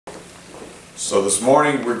So this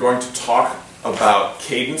morning we're going to talk about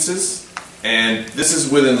cadences, and this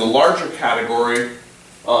is within the larger category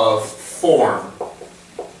of form,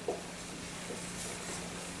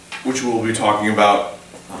 which we'll be talking about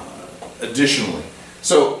additionally.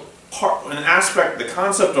 So an aspect, the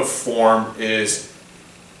concept of form is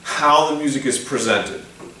how the music is presented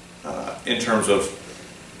in terms of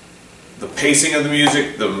the pacing of the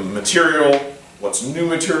music, the material, what's new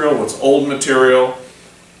material, what's old material,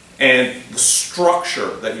 and the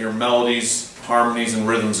structure that your melodies, harmonies, and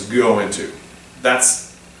rhythms go into.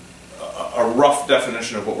 That's a rough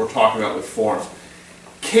definition of what we're talking about with form.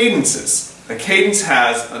 Cadences. A cadence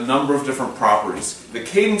has a number of different properties. The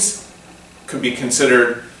cadence could be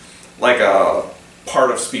considered like a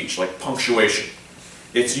part of speech, like punctuation.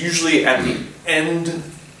 It's usually at the end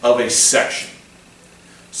of a section.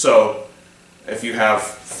 So if you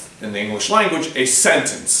have, in the English language, a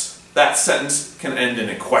sentence, that sentence can end in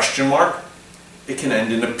a question mark, it can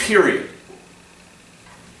end in a period.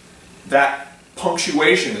 That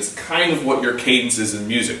punctuation is kind of what your cadence is in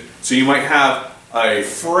music. So you might have a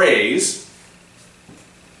phrase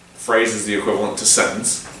is the equivalent to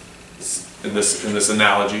sentence in this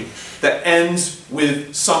analogy, that ends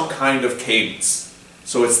with some kind of cadence.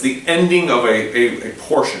 So it's the ending of a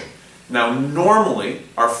portion. Now normally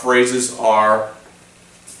our phrases are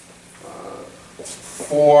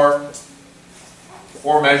four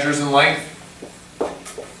measures in length.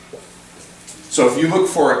 So if you look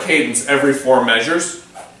for a cadence every 4 measures,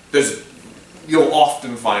 you'll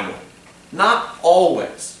often find one. Not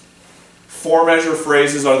always. 4-measure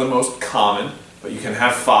phrases are the most common, but you can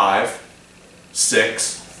have 5,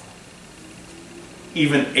 6,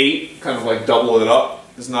 even 8, kind of like double it up,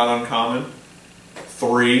 is not uncommon.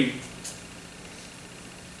 3.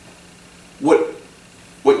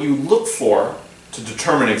 What you look for to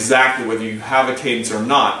determine exactly whether you have a cadence or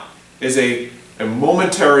not is a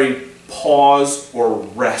momentary pause or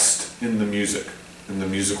rest in the music, in the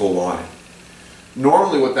musical line.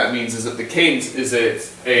 Normally what that means is that the cadence is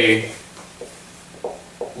a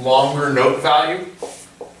longer note value.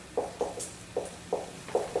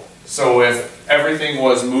 So if everything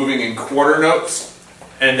was moving in quarter notes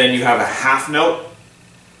and then you have a half note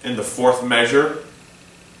in the 4th measure,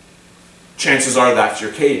 chances are that's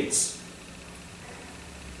your cadence.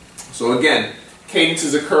 So again,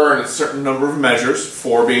 cadences occur in a certain number of measures,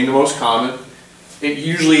 4 being the most common. It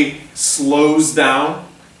usually slows down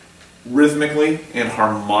rhythmically and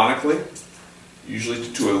harmonically,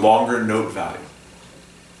 usually to a longer note value.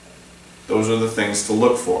 Those are the things to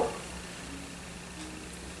look for.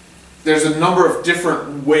 There's a number of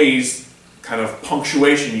different ways, kind of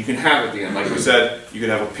punctuation you can have at the end. Like we said, you could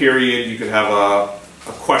have a period, you could have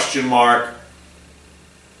a question mark,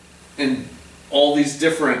 and all these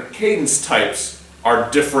different cadence types are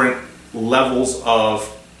different levels of,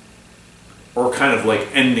 or kind of like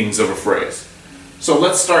endings of a phrase. So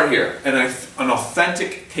let's start here. An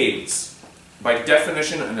authentic cadence. By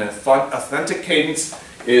definition, an authentic cadence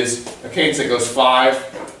is a cadence that goes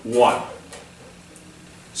 5-1.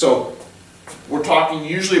 So we're talking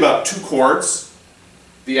usually about 2 chords.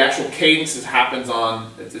 The actual cadence happens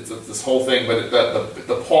on, it's this whole thing, but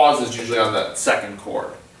the pause is usually on that 2nd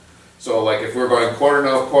chord. So like if we're going quarter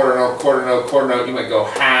note, quarter note, quarter note, quarter note, you might go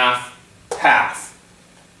half, half.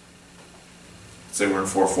 Say we're in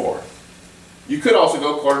 4/4. You could also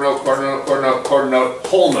go quarter note, quarter note, quarter note, quarter note,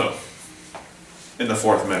 whole note in the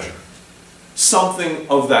 4th measure. Something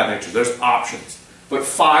of that nature. There's options. But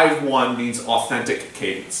 5-1 means authentic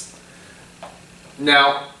cadence.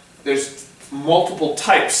 Now, there's multiple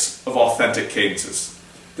types of authentic cadences.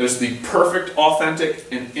 There's the perfect authentic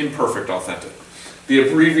and imperfect authentic. The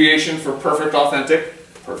abbreviation for perfect authentic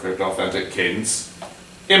cadence,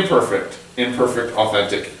 imperfect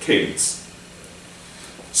authentic cadence.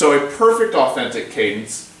 So a perfect authentic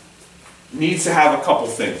cadence needs to have a couple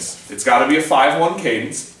things. It's got to be a 5-1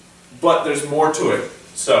 cadence, but there's more to it.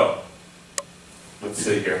 So, let's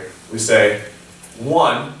see here. We say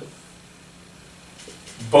 1,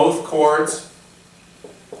 both chords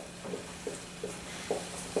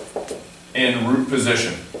in root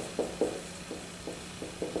position.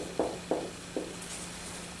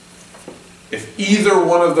 If either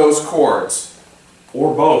one of those chords,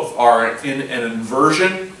 or both, are in an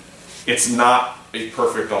inversion, it's not a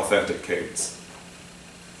perfect authentic cadence.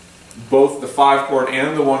 Both the 5 chord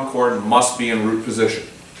and the 1 chord must be in root position.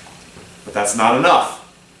 But that's not enough.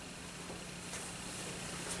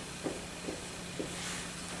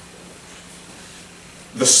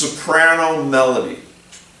 The soprano melody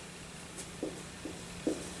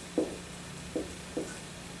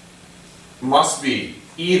must be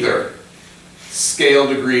either scale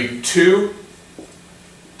degree 2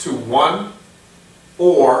 to 1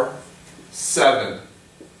 or 7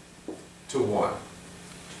 to 1.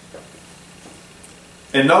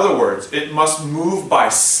 In other words, it must move by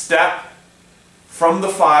step from the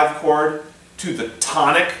 5 chord to the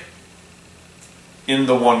tonic in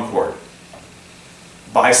the 1 chord.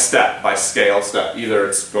 By step, by scale step. Either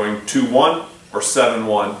it's going 2-1 or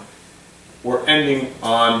 7-1. We're ending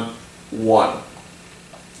on 1.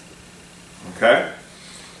 Okay?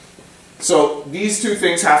 So these two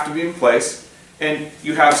things have to be in place, and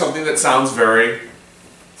you have something that sounds very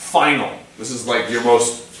final. This is like your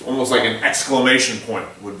most, almost like an exclamation point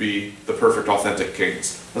would be the perfect authentic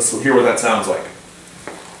cadence. Let's hear what that sounds like.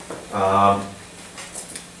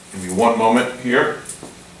 Give me one moment here.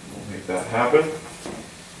 We'll make that happen.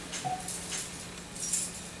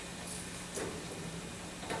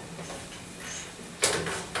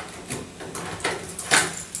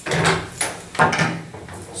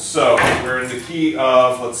 So, we're in the key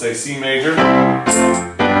of, let's say, C major. You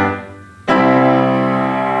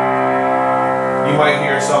might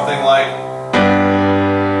hear something like,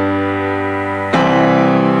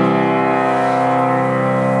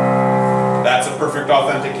 that's a perfect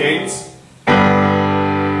authentic cadence.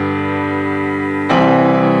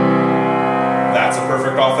 That's a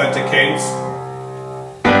perfect authentic cadence.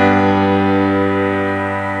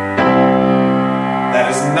 That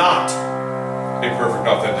is not a perfect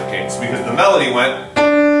authentic cadence because the melody went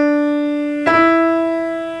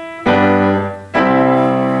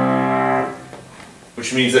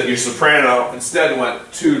which means that your soprano instead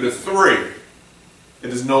went 2 to 3. It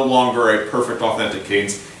is no longer a perfect authentic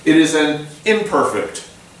cadence. It is an imperfect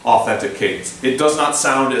authentic cadence. It does not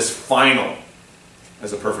sound as final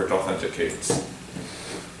as a perfect authentic cadence.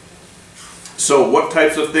 So what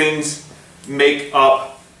types of things make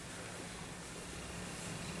up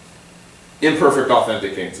imperfect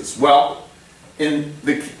authentic cadences? Well, in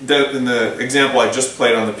the example I just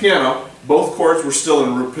played on the piano, both chords were still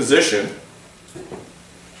in root position,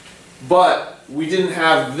 but we didn't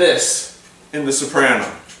have this in the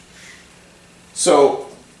soprano. So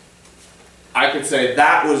I could say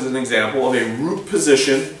that was an example of a root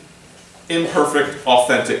position imperfect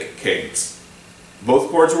authentic cadence. Both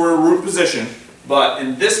chords were in root position, but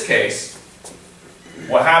in this case,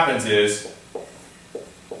 what happens is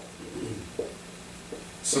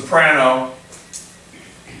soprano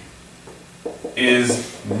is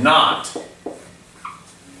not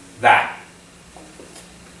that.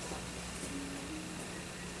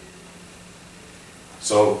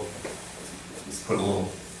 So let's put a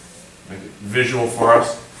little, make it visual for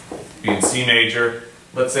us. Be in C major.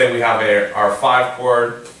 Let's say we have our 5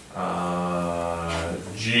 chord,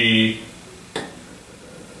 G,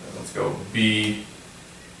 let's go B,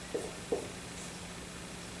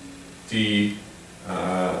 D,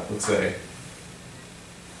 let's say,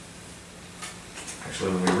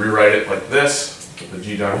 actually let me rewrite it like this, put the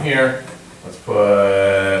G down here, let's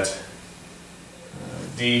put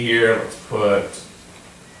D here, let's put,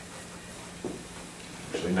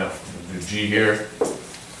 actually no, we'll do G here,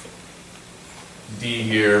 D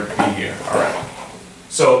here, B here, alright.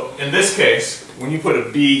 So in this case, when you put a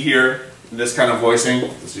B here, this kind of voicing,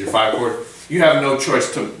 this is your 5 chord, you have no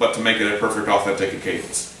choice but to make it a perfect authentic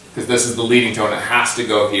cadence. Because this is the leading tone, it has to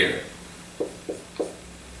go here.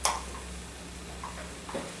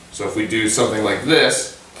 So if we do something like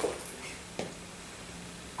this,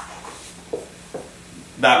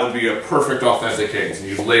 that would be a perfect authentic cadence, and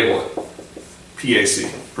you'd label it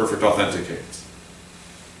PAC, perfect authentic cadence.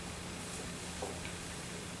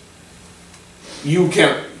 You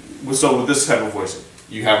can't, so with this type of voicing,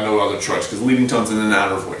 you have no other choice, because leading tone's in an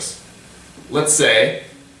outer voice. Let's say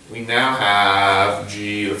we now have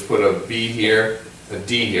G, let's put a B here, a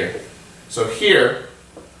D here. So here,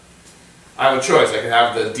 I have a choice. I could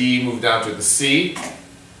have the D move down to the C,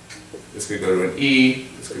 this could go to an E,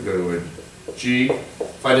 this could go to a G.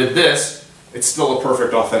 If I did this, it's still a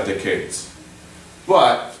perfect authentic cadence.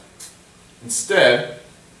 But, instead,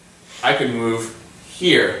 I can move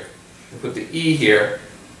here, and put the E here,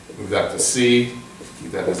 move that to C,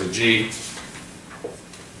 keep that as a G.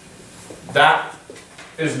 That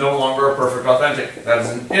is no longer a perfect authentic. That is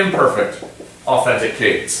an imperfect authentic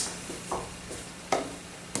cadence.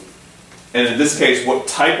 And in this case, what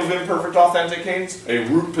type of imperfect authentic cadence? A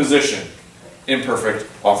root position imperfect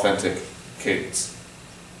authentic cadence.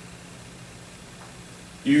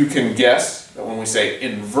 You can guess that when we say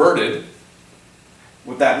inverted,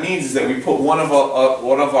 what that means is that we put one of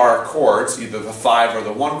our chords, either the 5 or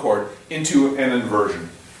the 1 chord, into an inversion.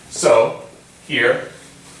 So, here,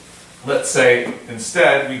 let's say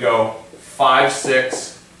instead we go 5,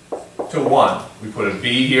 6 to 1. We put a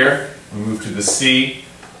B here, we move to the C,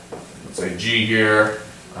 let's say G here,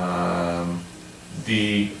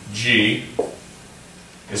 D, G.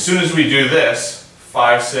 As soon as we do this,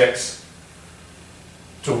 5, 6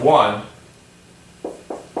 to 1,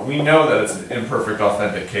 we know that it's an imperfect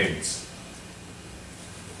authentic cadence.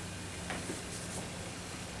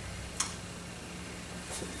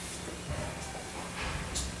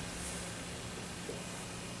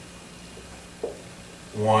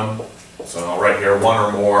 One, so I'll write here one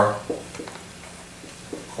or more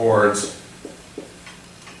chords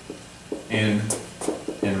in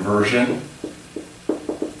inversion.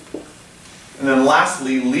 And then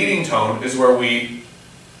lastly, leading tone is where we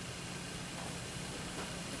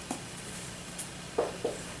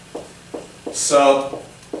sub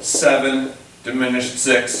 7 diminished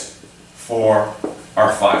 6 for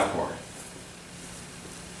our 5 chord.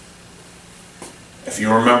 If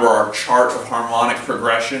you remember our chart of harmonic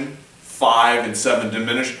progression, 5 and 7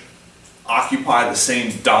 diminished occupy the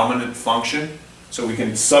same dominant function. So we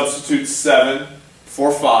can substitute 7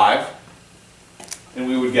 for 5 and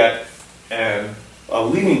we would get a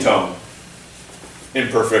leading tone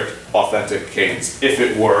imperfect authentic cadence if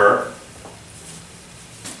it were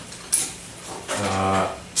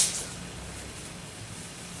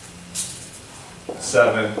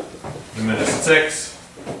seven diminished 6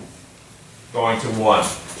 going to 1.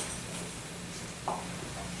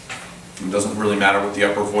 It doesn't really matter what the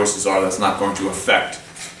upper voices are, that's not going to affect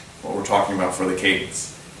what we're talking about for the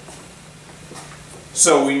cadence.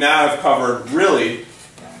 So we now have covered really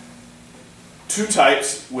 2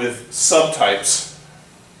 types with subtypes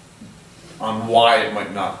on why it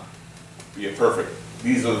might not be a perfect.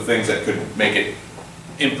 These are the things that could make it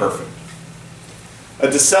imperfect.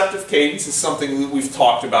 A deceptive cadence is something that we've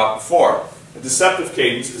talked about before. A deceptive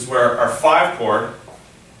cadence is where our 5 chord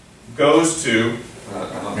goes to,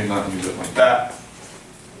 let me not use it like that,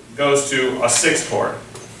 goes to a 6 chord.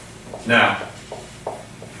 Now,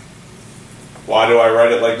 why do I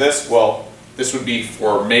write it like this? Well, this would be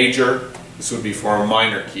for major, this would be for a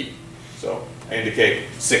minor key. So I indicate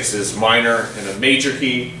 6 is minor in a major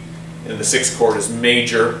key, and the 6th chord is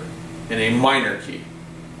major in a minor key.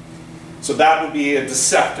 So that would be a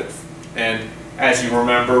deceptive. And as you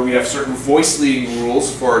remember, we have certain voice leading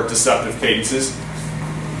rules for deceptive cadences.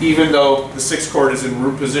 Even though the 6th chord is in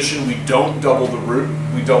root position, we don't double the root,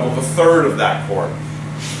 we double the 3rd of that chord.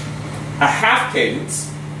 A half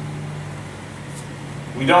cadence,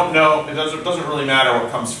 we don't know, it doesn't really matter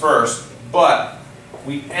what comes first, but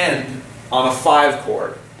we end on a 5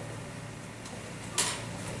 chord.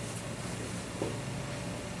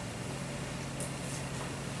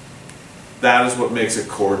 That is what makes it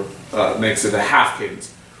makes it a half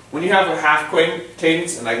cadence. When you have a half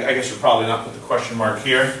cadence, and I guess you'll probably not put the question mark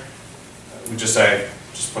here, we just say,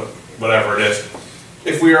 just put whatever it is.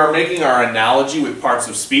 If we are making our analogy with parts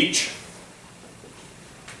of speech,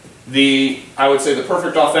 I would say the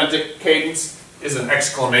perfect authentic cadence is an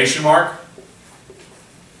exclamation mark.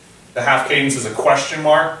 The half cadence is a question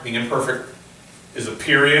mark. The imperfect is a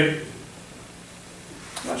period.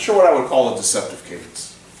 I'm not sure what I would call a deceptive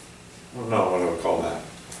cadence. I don't know what I would call that.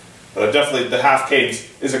 But definitely the half cadence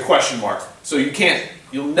is a question mark. So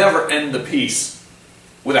you'll never end the piece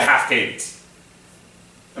with a half cadence.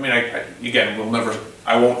 I mean, again,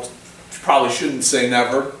 probably shouldn't say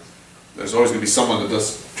never. There's always going to be someone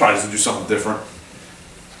that tries to do something different.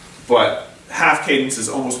 But half cadence is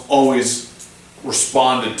almost always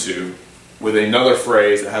responded to with another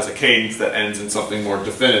phrase that has a cadence that ends in something more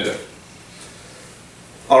definitive.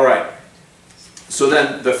 All right. So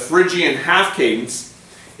then the Phrygian half cadence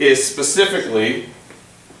is specifically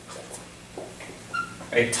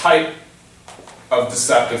a type of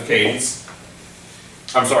deceptive cadence.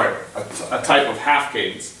 I'm sorry, a type of half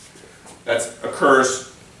cadence that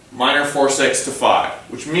occurs minor 4/6 to 5,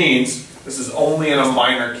 which means this is only in a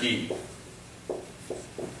minor key.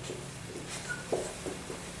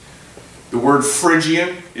 The word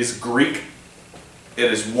Phrygian is Greek. It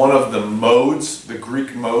is one of the modes, the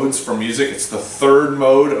Greek modes for music. It's the 3rd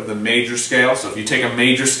mode of the major scale. So if you take a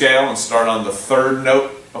major scale and start on the 3rd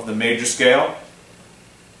note of the major scale,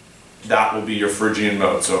 that will be your Phrygian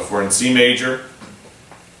mode. So if we're in C major,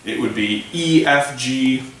 it would be E, F,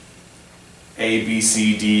 G, A, B,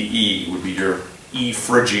 C, D, E would be your E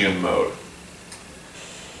Phrygian mode.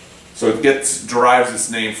 So it derives its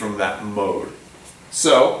name from that mode.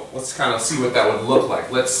 So let's kind of see what that would look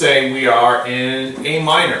like. Let's say we are in A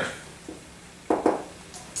minor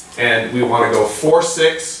and we want to go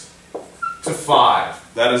 4/6 to 5.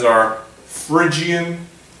 That is our Phrygian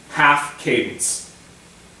half cadence.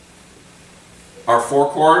 Our 4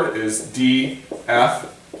 chord is D, F,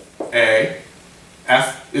 A.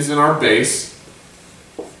 F is in our bass.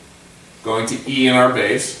 going to E in our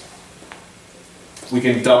bass. We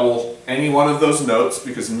can double any one of those notes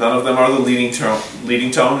because none of them are the leading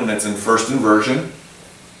tone and it's in first inversion.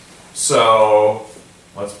 So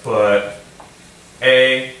let's put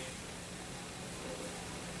A,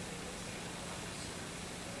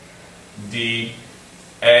 D,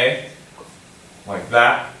 A, like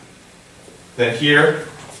that. Then here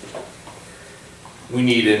we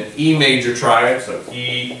need an E major triad, so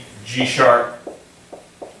E, G sharp,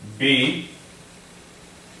 B.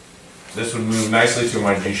 This would move nicely to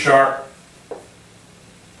my G sharp.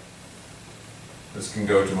 This can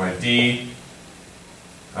go to my D.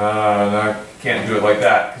 No, I can't do it like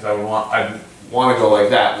that because I'd want to go like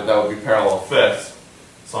that, but that would be parallel fifths.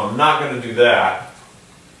 So I'm not going to do that.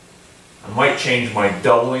 I might change my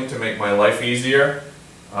doubling to make my life easier.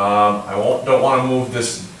 Don't want to move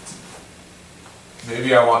this. Maybe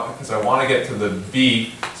because I want to get to the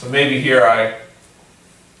B. So maybe here I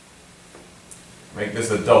make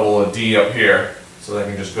this a double a D up here, so that I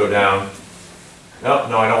can just go down. Nope,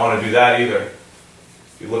 no, I don't want to do that either.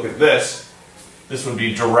 If you look at this, this would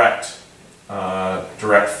be direct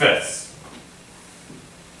fifths.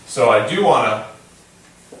 So I do want to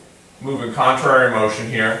move in contrary motion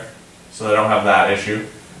here, so that I don't have that issue.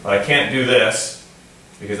 But I can't do this,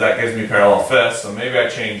 because that gives me parallel fifths, so maybe I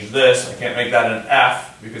change this. I can't make that an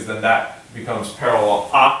F, because then that becomes parallel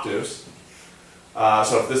octaves.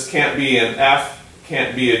 So if this can't be an F,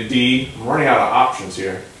 can't be a D, I'm running out of options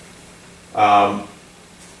here.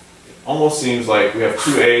 Almost seems like we have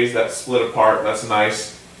two A's that split apart, that's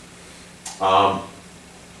nice.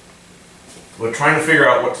 We're trying to figure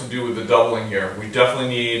out what to do with the doubling here. We definitely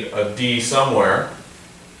need a D somewhere.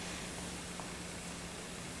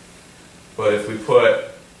 But if we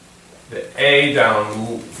put the A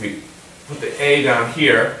down,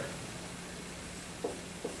 here,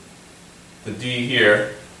 the D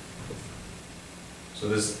here, so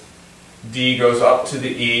this D goes up to the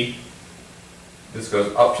E, this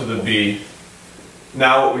goes up to the B.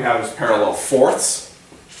 Now what we have is parallel fourths,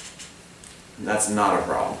 and that's not a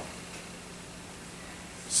problem.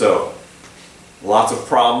 So, lots of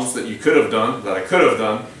problems that you could have done, that I could have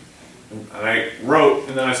done, and I wrote,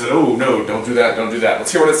 and then I said, oh no, don't do that, don't do that.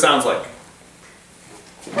 Let's hear what it sounds like.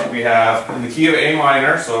 We have in the key of A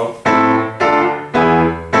minor, so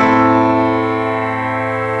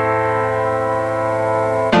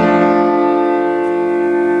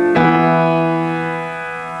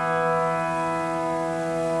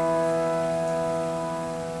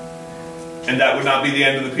and that would not be the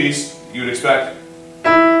end of the piece you would expect.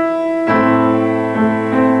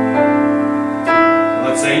 And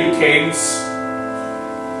let's say you cadence.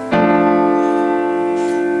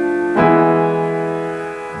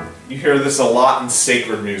 You hear this a lot in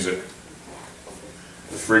sacred music.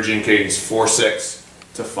 The Phrygian cadence 4/6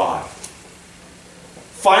 to 5.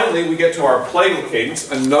 Finally, we get to our Plagal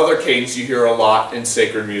cadence, another cadence you hear a lot in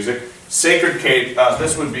sacred music. Sacred cadence,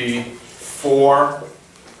 this would be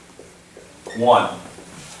 4/1.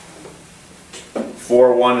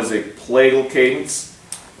 4/1 is a Plagal cadence.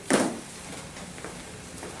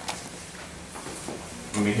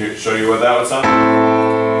 Let me show you what that would sound like.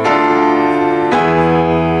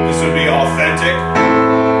 This would be authentic.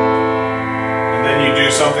 And then you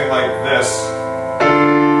do something like this.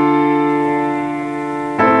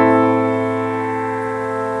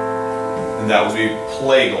 And that would be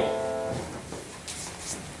Plagal.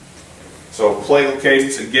 So Plagal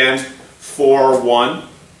cadence again, 4/1,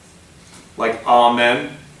 like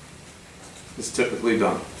Amen, is typically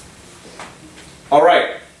done. All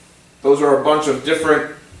right, those are a bunch of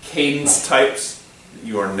different cadence types that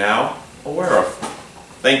you are now aware of.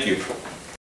 Thank you.